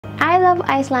I love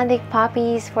Icelandic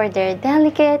poppies for their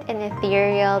delicate and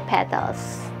ethereal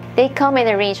petals. They come in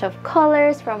a range of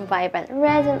colors from vibrant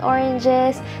reds and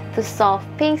oranges to soft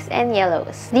pinks and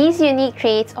yellows. These unique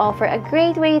traits offer a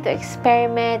great way to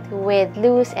experiment with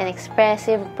loose and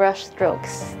expressive brush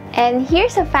strokes. And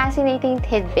here's a fascinating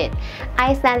tidbit.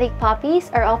 Icelandic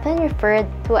poppies are often referred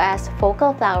to as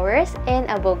focal flowers in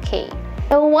a bouquet.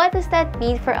 So what does that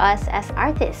mean for us as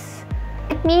artists?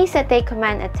 It means that they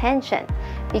command attention,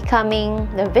 becoming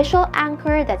the visual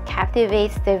anchor that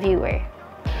captivates the viewer.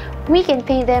 We can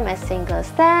paint them as single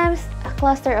stems, a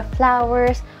cluster of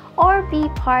flowers, or be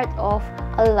part of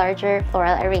a larger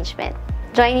floral arrangement.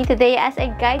 Join me today as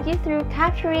I guide you through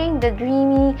capturing the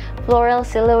dreamy floral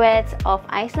silhouettes of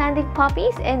Icelandic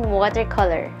poppies in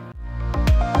watercolor.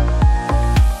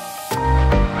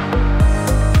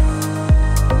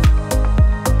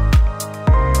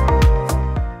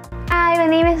 My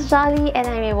name is Jolly and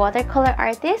I'm a watercolor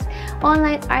artist,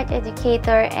 online art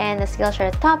educator, and a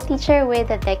Skillshare top teacher with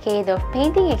a decade of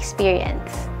painting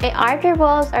experience. My art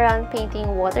revolves around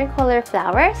painting watercolor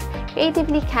flowers,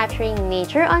 creatively capturing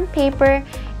nature on paper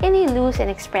in a loose and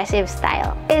expressive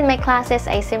style. In my classes,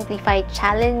 I simplify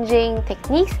challenging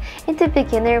techniques into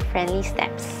beginner-friendly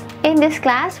steps. In this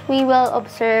class, we will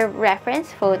observe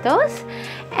reference photos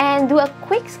and do a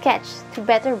quick sketch to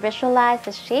better visualize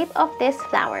the shape of this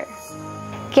flower.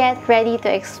 Get ready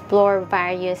to explore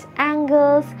various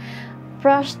angles,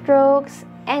 brush strokes,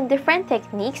 and different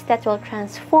techniques that will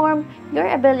transform your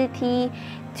ability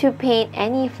to paint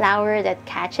any flower that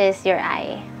catches your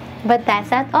eye. But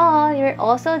that's not all. You're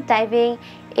also diving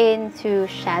into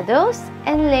shadows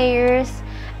and layers,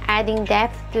 adding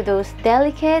depth to those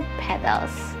delicate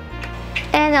petals.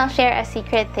 And I'll share a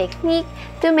secret technique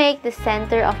to make the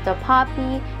center of the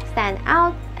poppy stand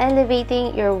out,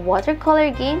 elevating your watercolor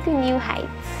game to new heights.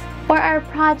 For our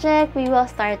project, we will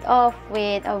start off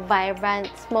with a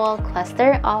vibrant small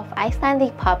cluster of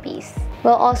Icelandic poppies.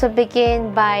 We'll also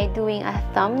begin by doing a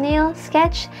thumbnail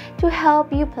sketch to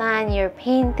help you plan your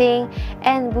painting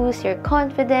and boost your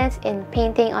confidence in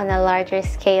painting on a larger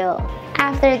scale.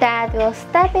 After that, we'll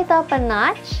step it up a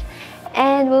notch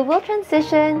and we will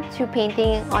transition to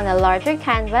painting on a larger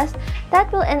canvas that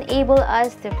will enable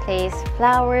us to place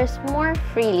flowers more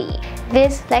freely.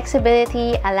 This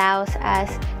flexibility allows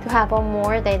us to have a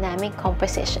more dynamic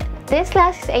composition. This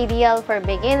class is ideal for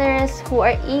beginners who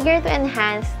are eager to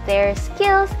enhance their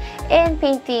skills in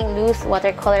painting loose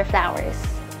watercolor flowers.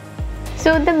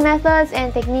 So the methods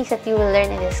and techniques that you will learn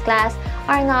in this class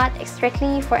are not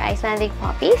strictly for Icelandic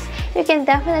poppies. You can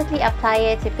definitely apply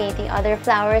it to painting other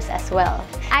flowers as well.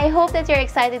 I hope that you're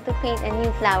excited to paint a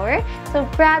new flower, so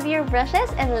grab your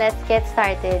brushes and let's get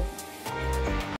started.